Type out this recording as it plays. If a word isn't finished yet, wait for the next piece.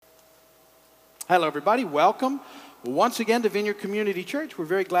Hello, everybody. Welcome once again to Vineyard Community Church. We're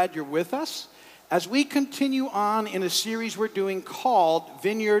very glad you're with us as we continue on in a series we're doing called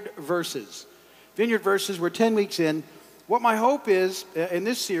Vineyard Verses. Vineyard Verses, we're 10 weeks in. What my hope is in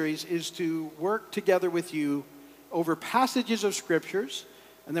this series is to work together with you over passages of scriptures,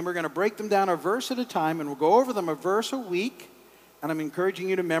 and then we're going to break them down a verse at a time, and we'll go over them a verse a week, and I'm encouraging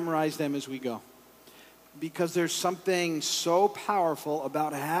you to memorize them as we go. Because there's something so powerful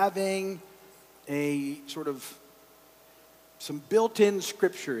about having a sort of some built-in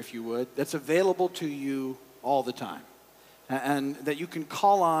scripture, if you would, that's available to you all the time. And that you can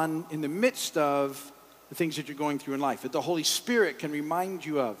call on in the midst of the things that you're going through in life. That the Holy Spirit can remind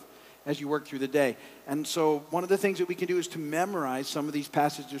you of as you work through the day. And so one of the things that we can do is to memorize some of these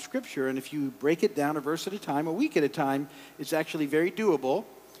passages of scripture. And if you break it down a verse at a time, a week at a time, it's actually very doable.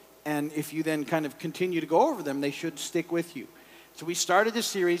 And if you then kind of continue to go over them, they should stick with you. So we started this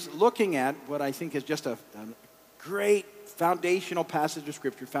series looking at what I think is just a great foundational passage of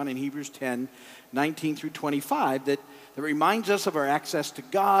Scripture found in Hebrews 10, 19 through 25 that reminds us of our access to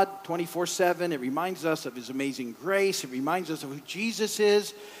God 24/7. It reminds us of His amazing grace. It reminds us of who Jesus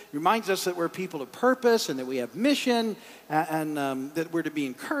is. It reminds us that we're people of purpose and that we have mission and that we're to be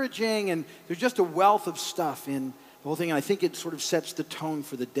encouraging. And there's just a wealth of stuff in the whole thing. And I think it sort of sets the tone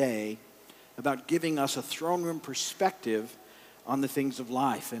for the day about giving us a throne room perspective on the things of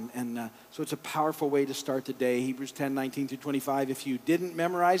life. So it's a powerful way to start the day. Hebrews 10, 19 through 25. If you didn't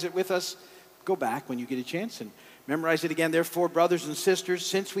memorize it with us, go back when you get a chance and memorize it again. Therefore, brothers and sisters,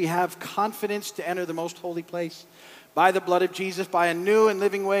 since we have confidence to enter the most holy place, by the blood of Jesus, by a new and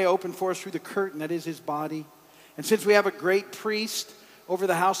living way opened for us through the curtain that is His body. And since we have a great priest over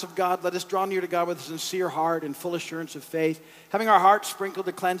the house of God, let us draw near to God with a sincere heart and full assurance of faith, having our hearts sprinkled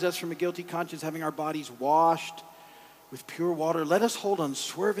to cleanse us from a guilty conscience, having our bodies washed with pure water. Let us hold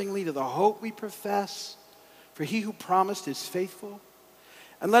unswervingly to the hope we profess, for He who promised is faithful.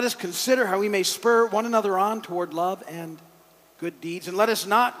 And let us consider how we may spur one another on toward love and good deeds. And let us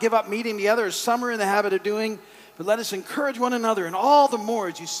not give up meeting together as some are in the habit of doing, but let us encourage one another, and all the more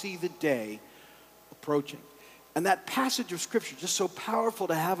as you see the day approaching. And that passage of Scripture is just so powerful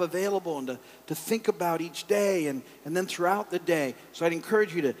to have available and to think about each day and then throughout the day. So I'd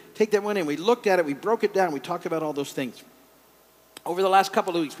encourage you to take that one in. We looked at it, we broke it down, we talked about all those things. Over the last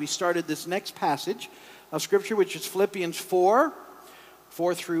couple of weeks, we started this next passage of Scripture, which is Philippians 4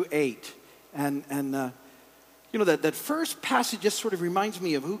 through 8. And that first passage just sort of reminds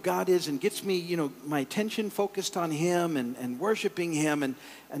me of who God is and gets me, my attention focused on Him and worshiping Him. And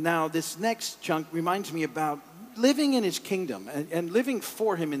now this next chunk reminds me about living in His kingdom and living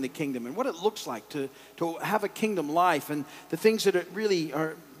for Him in the kingdom and what it looks like to have a kingdom life and the things that it really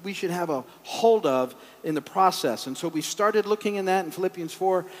are we should have a hold of in the process. And so we started looking in that in Philippians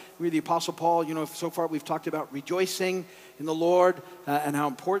 4. We're the Apostle Paul. So far we've talked about rejoicing in the Lord and how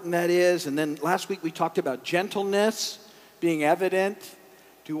important that is. And then last week we talked about gentleness being evident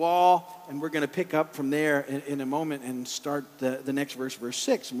to all. And we're going to pick up from there in a moment and start the next verse, verse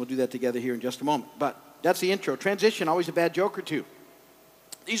 6. And we'll do that together here in just a moment. But that's the intro. Transition, always a bad joke or two.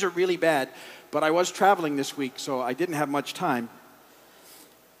 These are really bad, but I was traveling this week, so I didn't have much time.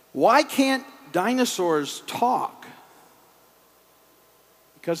 Why can't dinosaurs talk?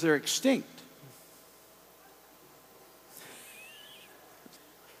 Because they're extinct.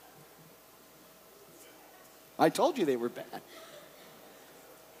 I told you they were bad.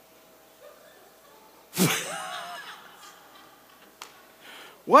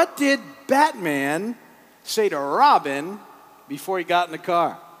 What did Batman say to Robin before he got in the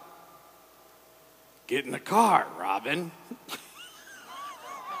car? Get in the car, Robin.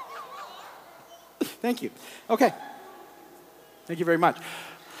 Thank you. Okay. Thank you very much.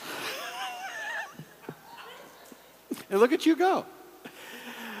 And look at you go.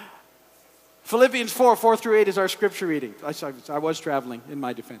 Philippians 4 through 8 is our scripture reading. I was traveling in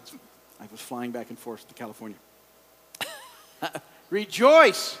my defense. I was flying back and forth to California.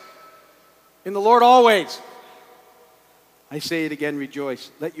 Rejoice in the Lord always. I say it again,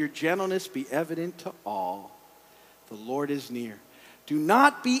 rejoice. Let your gentleness be evident to all. The Lord is near. Do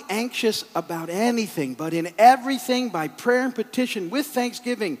not be anxious about anything, but in everything by prayer and petition with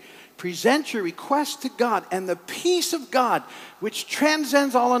thanksgiving, present your requests to God, and the peace of God, which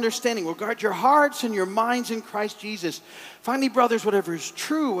transcends all understanding, will guard your hearts and your minds in Christ Jesus. Finally, brothers, whatever is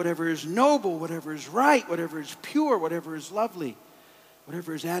true, whatever is noble, whatever is right, whatever is pure, whatever is lovely,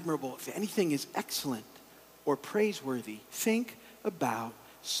 whatever is admirable, if anything is excellent or praiseworthy, think about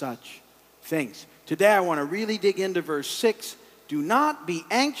such things. Today, I want to really dig into verse 6. Do not be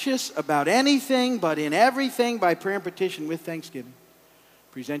anxious about anything, but in everything by prayer and petition with thanksgiving,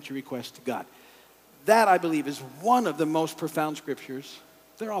 present your request to God. That, I believe, is one of the most profound scriptures.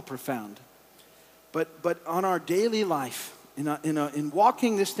 They're all profound. But on our daily life, in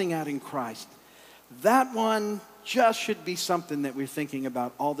walking this thing out in Christ, that one just should be something that we're thinking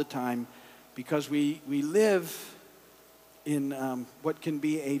about all the time, because we live in what can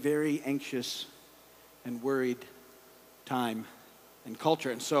be a very anxious and worried time and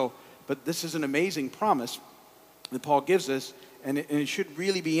culture. And so, but this is an amazing promise that Paul gives us, and it should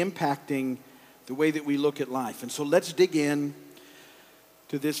really be impacting the way that we look at life. And so let's dig in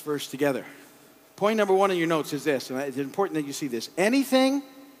to this verse together. Point number 1 in your notes is this, and it's important that you see this. Anything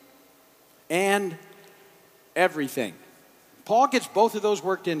and everything. Paul gets both of those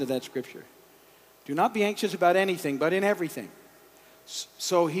worked into that scripture. Do not be anxious about anything, but in everything.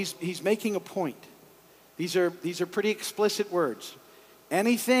 So he's making a point. These are pretty explicit words.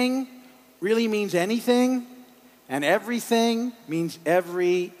 Anything really means anything, and everything means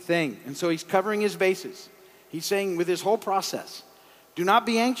everything. And so he's covering his bases. He's saying with this whole process, do not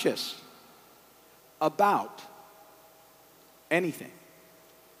be anxious about anything,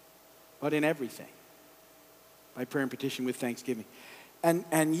 but in everything, by prayer and petition with thanksgiving.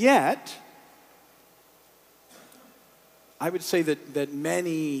 And yet, I would say that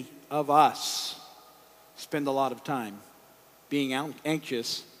many of us spend a lot of time being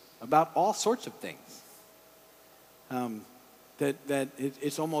anxious about all sorts of things.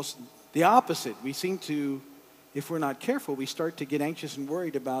 It's almost the opposite. We seem to, if we're not careful, we start to get anxious and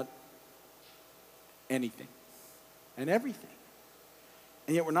worried about anything and everything.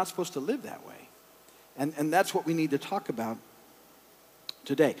 And yet we're not supposed to live that way. And that's what we need to talk about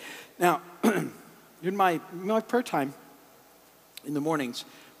today. Now, in my prayer time in the mornings,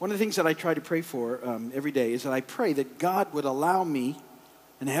 one of the things that I try to pray for every day is that I pray that God would allow me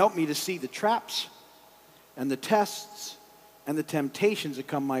and help me to see the traps and the tests and the temptations that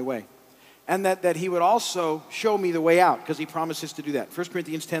come my way. And that he would also show me the way out, because he promises to do that. 1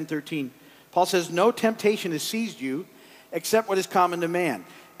 Corinthians 10:13, Paul says, no temptation has seized you except what is common to man.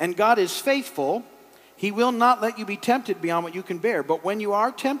 And God is faithful. He will not let you be tempted beyond what you can bear. But when you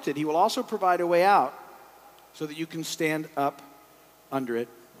are tempted, he will also provide a way out so that you can stand up under it.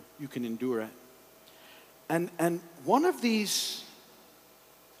 You can endure it. And one of these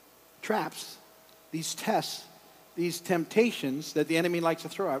traps, these tests, these temptations that the enemy likes to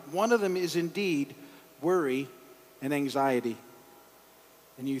throw out, one of them is indeed worry and anxiety.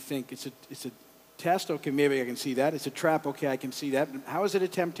 And you think, it's a test? Okay, maybe I can see that. It's a trap? Okay, I can see that. How is it a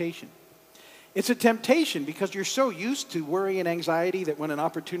temptation? It's a temptation because you're so used to worry and anxiety that when an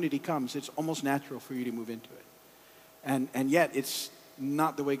opportunity comes, it's almost natural for you to move into it. And yet, it's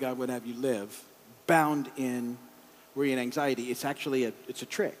not the way God would have you live, bound in worry and anxiety. It's actually it's a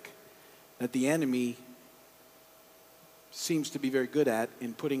trick that the enemy seems to be very good at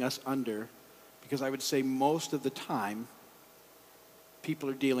in putting us under, because I would say most of the time, people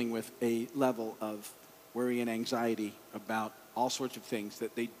are dealing with a level of worry and anxiety about all sorts of things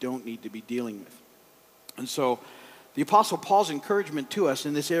that they don't need to be dealing with. And so the Apostle Paul's encouragement to us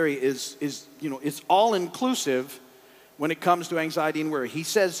in this area is it's all-inclusive when it comes to anxiety and worry. He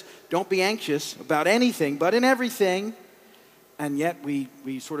says, don't be anxious about anything, but in everything. And yet we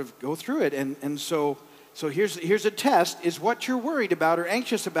sort of go through it. And so here's a test. Is what you're worried about or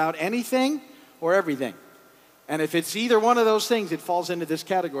anxious about anything or everything? And if it's either one of those things, it falls into this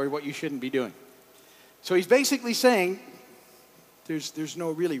category, what you shouldn't be doing. So he's basically saying there's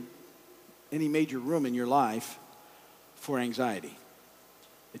no really any major room in your life for anxiety.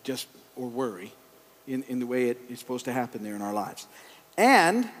 Or worry in the way it is supposed to happen there in our lives.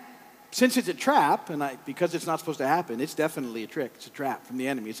 And since it's a trap, because it's not supposed to happen, it's definitely a trick. It's a trap from the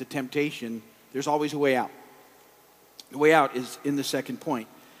enemy. It's a temptation. There's always a way out. The way out is in the second point.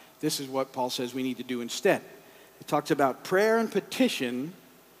 This is what Paul says we need to do instead. It talks about prayer and petition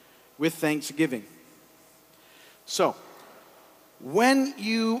with thanksgiving. So, when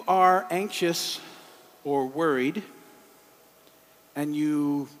you are anxious or worried, and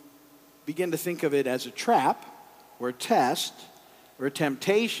you begin to think of it as a trap or a test or a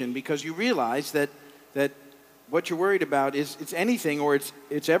temptation, because you realize that what you're worried about it's anything or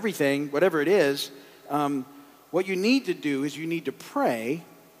it's everything, whatever it is, what you need to do is you need to pray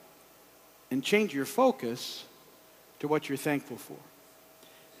and change your focus to what you're thankful for.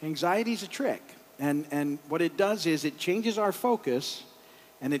 Anxiety is a trick. And what it does is it changes our focus,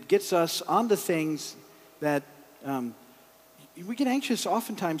 and it gets us onto things that we get anxious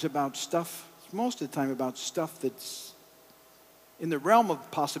oftentimes about stuff, most of the time about stuff that's in the realm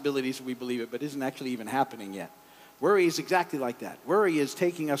of possibilities we believe it, but isn't actually even happening yet. Worry is exactly like that. Worry is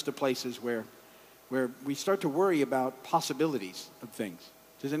taking us to places where we start to worry about possibilities of things.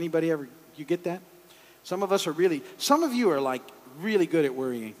 Does anybody ever, you get that? Some of you are like really good at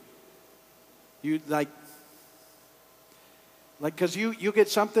worrying. You like because you get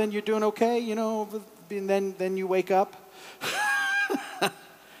something, you're doing okay, and then you wake up,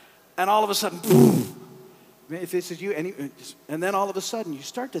 and all of a sudden, boom, if this is you, and then all of a sudden you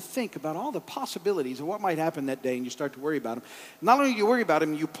start to think about all the possibilities of what might happen that day, and you start to worry about them. Not only do you worry about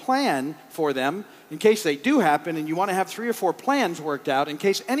them, you plan for them in case they do happen, and you want to have 3 or 4 plans worked out in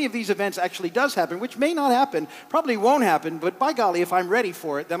case any of these events actually does happen, which may not happen, probably won't happen, but by golly, if I'm ready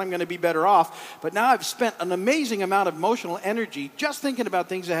for it, then I'm going to be better off. But now I've spent an amazing amount of emotional energy just thinking about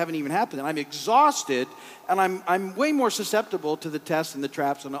things that haven't even happened, and I'm exhausted, and I'm way more susceptible to the tests and the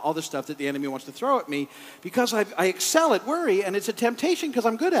traps and all the stuff that the enemy wants to throw at me because I excel at worry, and it's a temptation because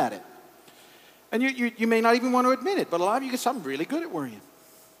I'm good at it. And you may not even want to admit it, but a lot of you guys, I'm really good at worrying.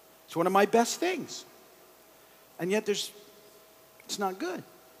 It's one of my best things. And yet it's not good.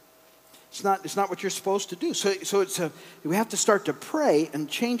 It's not what you're supposed to do. So we have to start to pray and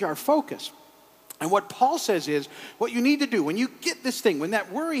change our focus. And what Paul says is, what you need to do when you get this thing, when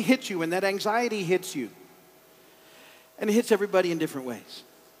that worry hits you, when that anxiety hits you, and it hits everybody in different ways.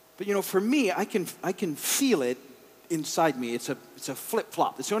 But for me, I can feel it inside me. It's a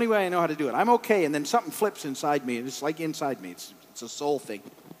flip-flop. It's the only way I know how to do it. I'm okay, and then something flips inside me, and it's like inside me. It's a soul thing.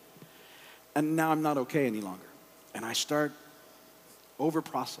 And now I'm not okay any longer. And I start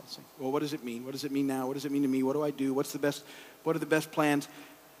over-processing. Well, what does it mean? What does it mean now? What does it mean to me? What do I do? What are the best plans?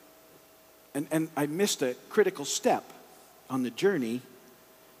 And I missed a critical step on the journey.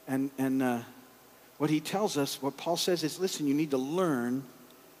 And what he tells us, what Paul says is, listen, you need to learn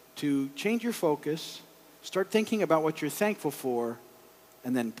to change your focus, start thinking about what you're thankful for,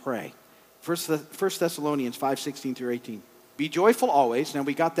 and then pray. 1 Thessalonians 5:16 through 18. Be joyful always. Now,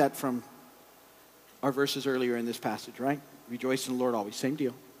 we got that from our verses earlier in this passage, right? Rejoice in the Lord always. Same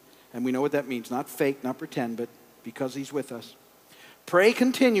deal. And we know what that means. Not fake, not pretend, but because he's with us. Pray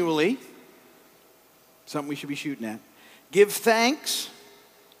continually. Something we should be shooting at. Give thanks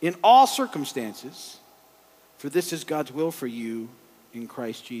in all circumstances, for this is God's will for you in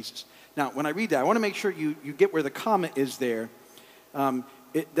Christ Jesus. Now, when I read that, I want to make sure you get where the comma is there.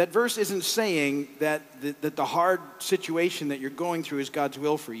 That verse isn't saying that the hard situation that you're going through is God's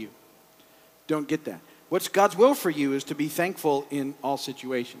will for you. Don't get that. What's God's will for you is to be thankful in all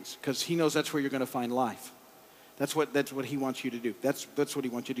situations, because he knows that's where you're going to find life. That's what he wants you to do. That's what he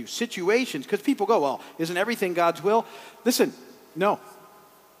wants you to do. Situations, because people go, well, isn't everything God's will? Listen, no.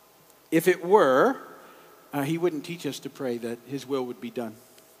 If it were, he wouldn't teach us to pray that his will would be done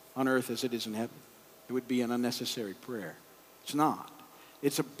on earth as it is in heaven. It would be an unnecessary prayer. It's not.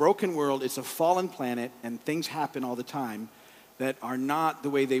 It's a broken world. It's a fallen planet, and things happen all the time that are not the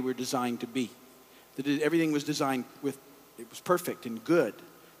way they were designed to be. Everything was designed it was perfect and good.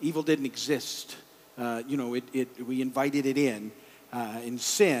 Evil didn't exist. We invited it in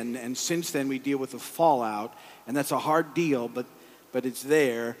sin, and since then we deal with the fallout, and that's a hard deal, but it's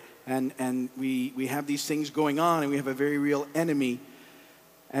there, and we have these things going on, and we have a very real enemy,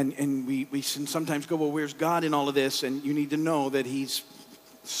 and we sometimes go, well, where's God in all of this? And you need to know that he's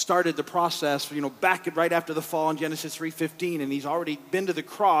started the process, back right after the fall in Genesis 3:15, and he's already been to the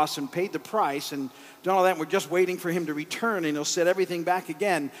cross and paid the price and done all that. And we're just waiting for him to return, and he'll set everything back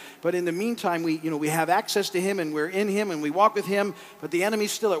again. But in the meantime, we have access to him, and we're in him, and we walk with him. But the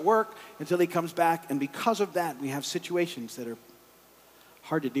enemy's still at work until he comes back, and because of that, we have situations that are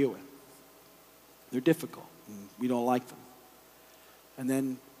hard to deal with. They're difficult, and we don't like them. And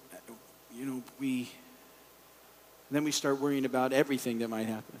then, then we start worrying about everything that might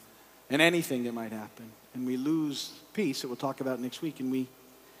happen and anything that might happen. And we lose peace that we'll talk about next week. And we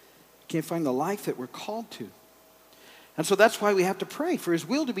can't find the life that we're called to. And so that's why we have to pray for his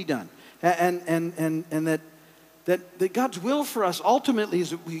will to be done. And that God's will for us ultimately is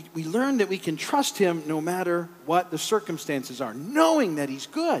that we learn that we can trust him no matter what the circumstances are. Knowing that he's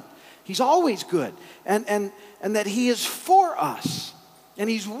good. He's always good. And that he is for us. And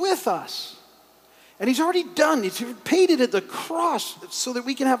he's with us. And he's already done. He's paid it at the cross so that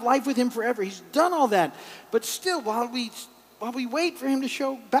we can have life with him forever. He's done all that. But still, while we wait for him to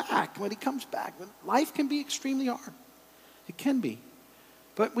show back, when he comes back, life can be extremely hard. It can be.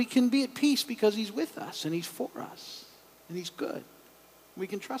 But we can be at peace because he's with us and he's for us. And he's good. We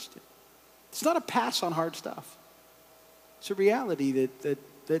can trust him. It's not a pass on hard stuff. It's a reality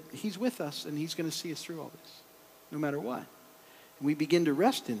that he's with us and he's going to see us through all this, no matter what. And we begin to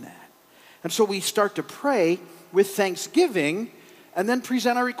rest in that. And so we start to pray with thanksgiving and then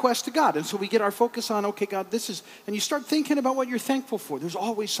present our request to God. And so we get our focus on, okay, God, and you start thinking about what you're thankful for. There's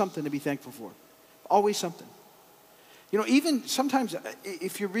always something to be thankful for. Always something. You know, even sometimes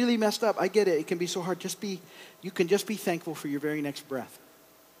if you're really messed up, I get it. It can be so hard. You can just be thankful for your very next breath.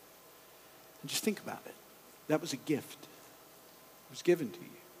 And just think about it. That was a gift. It was given to you.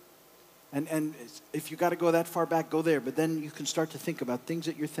 And if you got to go that far back, go there. But then you can start to think about things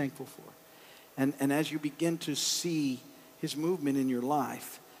that you're thankful for. And as you begin to see his movement in your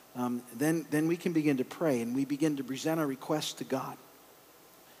life, then we can begin to pray and we begin to present our requests to God.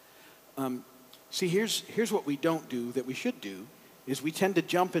 See, here's what we don't do that we should do, is we tend to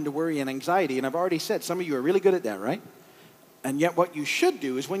jump into worry and anxiety. And I've already said, some of you are really good at that, right? And yet what you should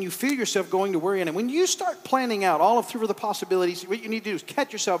do is when you feel yourself going to worry, and when you start planning out all through the possibilities, what you need to do is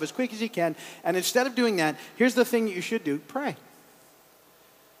catch yourself as quick as you can. And instead of doing that, here's the thing that you should do: pray.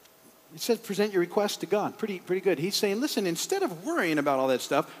 It says present your request to God. Pretty good. He's saying, listen, instead of worrying about all that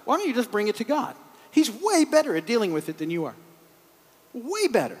stuff, why don't you just bring it to God? He's way better at dealing with it than you are. Way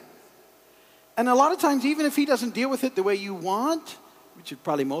better. And a lot of times, even if he doesn't deal with it the way you want, which is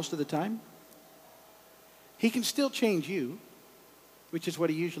probably most of the time, he can still change you, which is what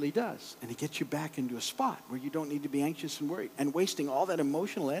he usually does. And he gets you back into a spot where you don't need to be anxious and worried and wasting all that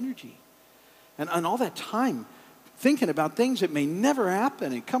emotional energy and all that time thinking about things that may never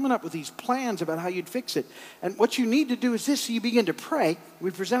happen and coming up with these plans about how you'd fix it. And what you need to do is this: so you begin to pray. We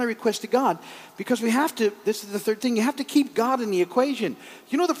present a request to God because we have to, this is the third thing, you have to keep God in the equation.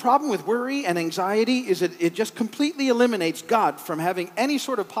 You know, the problem with worry and anxiety is that it just completely eliminates God from having any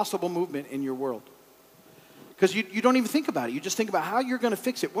sort of possible movement in your world. Because you don't even think about it. You just think about how you're going to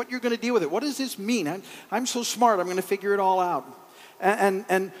fix it, what you're going to deal with it. What does this mean? I'm so smart, I'm going to figure it all out.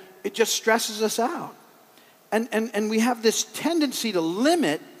 And it just stresses us out. And we have this tendency to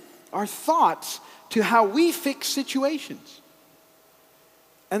limit our thoughts to how we fix situations.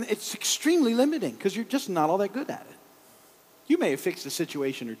 And it's extremely limiting because you're just not all that good at it. You may have fixed a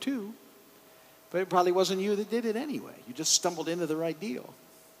situation or two, but it probably wasn't you that did it anyway. You just stumbled into the right deal.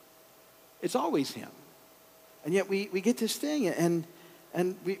 It's always him. And yet we get this thing and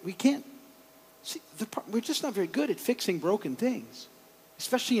we can't see. We're just not very good at fixing broken things,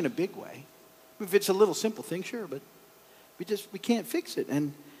 especially in a big way. If it's a little simple thing, sure, but we can't fix it.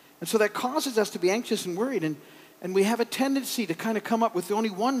 And so that causes us to be anxious and worried. And we have a tendency to kind of come up with only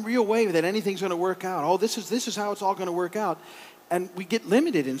one real way that anything's going to work out. Oh, this is how it's all going to work out. And we get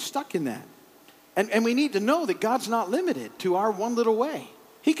limited and stuck in that. And we need to know that God's not limited to our one little way.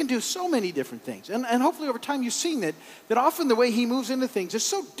 He can do so many different things. And hopefully over time you've seen that often the way he moves into things is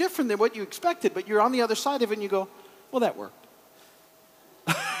so different than what you expected, but you're on the other side of it and you go, well, that worked.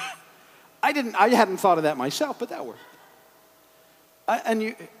 I hadn't thought of that myself, but that worked.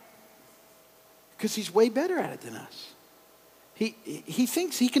 Because he's way better at it than us. He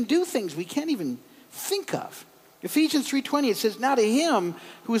thinks he can do things we can't even think of. Ephesians 3:20, it says, now to him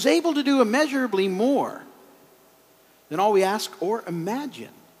who is able to do immeasurably more than all we ask or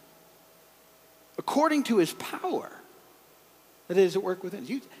imagine, according to his power that is at work within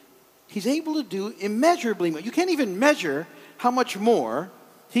us. He's able to do immeasurably more. You can't even measure how much more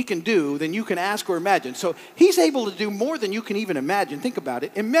he can do than you can ask or imagine. So he's able to do more than you can even imagine. Think about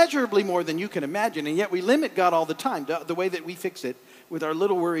it. Immeasurably more than you can imagine. And yet we limit God all the time, the way that we fix it with our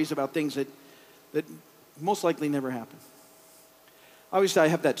little worries about things that most likely never happen. Obviously, I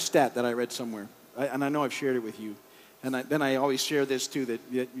have that stat that I read somewhere. And I know I've shared it with you. And then I always share this too,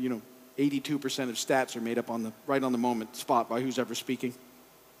 that 82% of stats are made up right on the moment spot by who's ever speaking.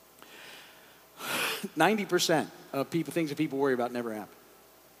 90% of things that people worry about never happen.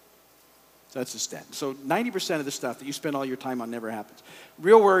 So that's the stat. So 90% of the stuff that you spend all your time on never happens.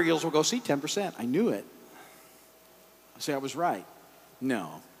 Real worriers will go, see, 10%. I knew it. I say I was right.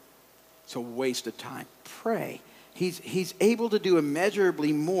 No. It's a waste of time. Pray. He's able to do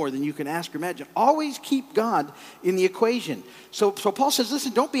immeasurably more than you can ask or imagine. Always keep God in the equation. So Paul says,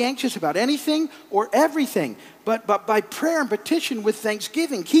 listen, don't be anxious about anything or everything, but by prayer and petition with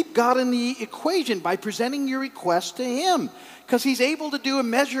thanksgiving, keep God in the equation by presenting your request to him, because he's able to do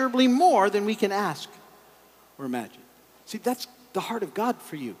immeasurably more than we can ask or imagine. See, that's the heart of God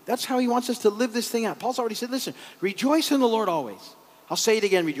for you. That's how he wants us to live this thing out. Paul's already said, listen, rejoice in the Lord always. I'll say it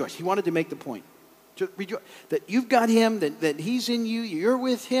again, rejoice. He wanted to make the point. That you've got him, that he's in you, you're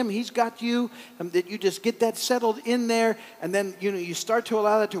with him, he's got you, that you just get that settled in there, and then you start to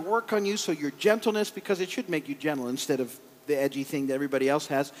allow that to work on you, so your gentleness, because it should make you gentle instead of the edgy thing that everybody else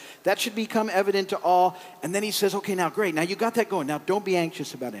has, that should become evident to all. And then he says, okay, now great, now you got that going, now don't be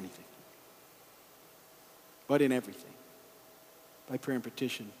anxious about anything, but in everything, by prayer and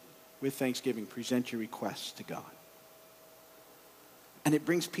petition, with thanksgiving, present your requests to God. And it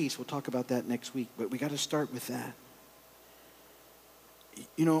brings peace. We'll talk about that next week. But we got to start with that.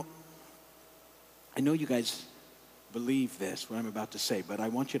 I know you guys believe this, what I'm about to say, but I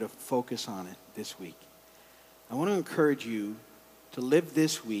want you to focus on it this week. I want to encourage you to live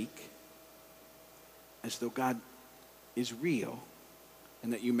this week as though God is real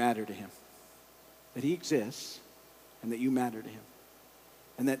and that you matter to him. That he exists and that you matter to him.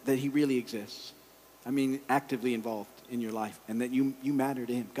 And that he really exists. I mean, actively involved in your life. And that you matter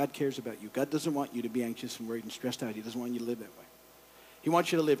to him. God cares about you. God doesn't want you to be anxious and worried and stressed out. He doesn't want you to live that way. He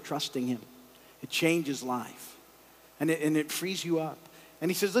wants you to live trusting him. It changes life. And it frees you up. And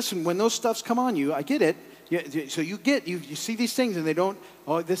he says, listen, when those stuffs come on you, I get it. So you see these things and they don't,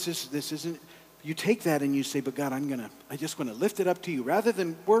 this isn't. You take that and you say, but God, I just want to lift it up to you. Rather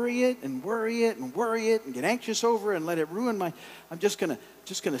than worry it and worry it and worry it and get anxious over it and let it ruin I'm just going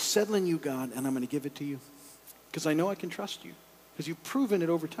to settle in you, God, and I'm going to give it to you. Because I know I can trust you. Because you've proven it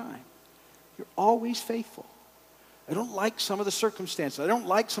over time. You're always faithful. I don't like some of the circumstances. I don't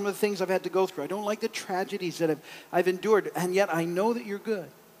like some of the things I've had to go through. I don't like the tragedies that I've endured. And yet I know that you're good.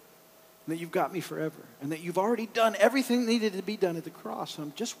 And that you've got me forever. And that you've already done everything that needed to be done at the cross. And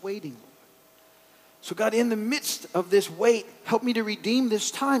I'm just waiting. So God, in the midst of this wait, help me to redeem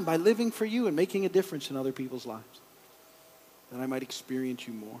this time by living for you and making a difference in other people's lives. That I might experience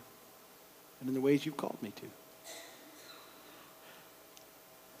you more and in the ways you've called me to.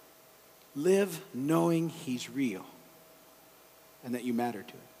 Live knowing he's real and that you matter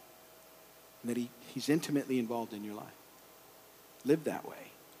to him. And that he's intimately involved in your life. Live that way.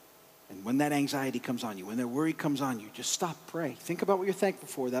 And when that anxiety comes on you, when that worry comes on you, just stop, pray. Think about what you're thankful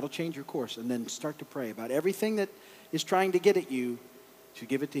for. That'll change your course. And then start to pray about everything that is trying to get at you. To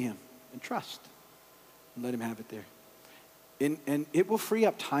give it to him and trust. And let him have it there. And it will free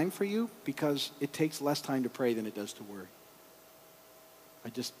up time for you because it takes less time to pray than it does to worry.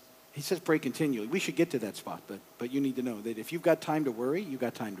 He says pray continually. We should get to that spot, but you need to know that if you've got time to worry, you've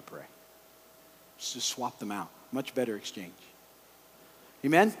got time to pray. Just swap them out. Much better exchange.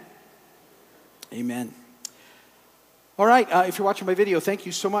 Amen? Amen. All right, if you're watching my video, thank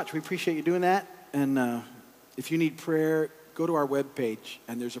you so much. We appreciate you doing that. And if you need prayer, go to our webpage,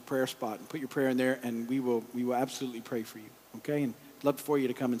 and there's a prayer spot. And put your prayer in there, and we will absolutely pray for you. Okay? And love for you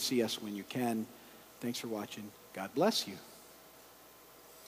to come and see us when you can. Thanks for watching. God bless you.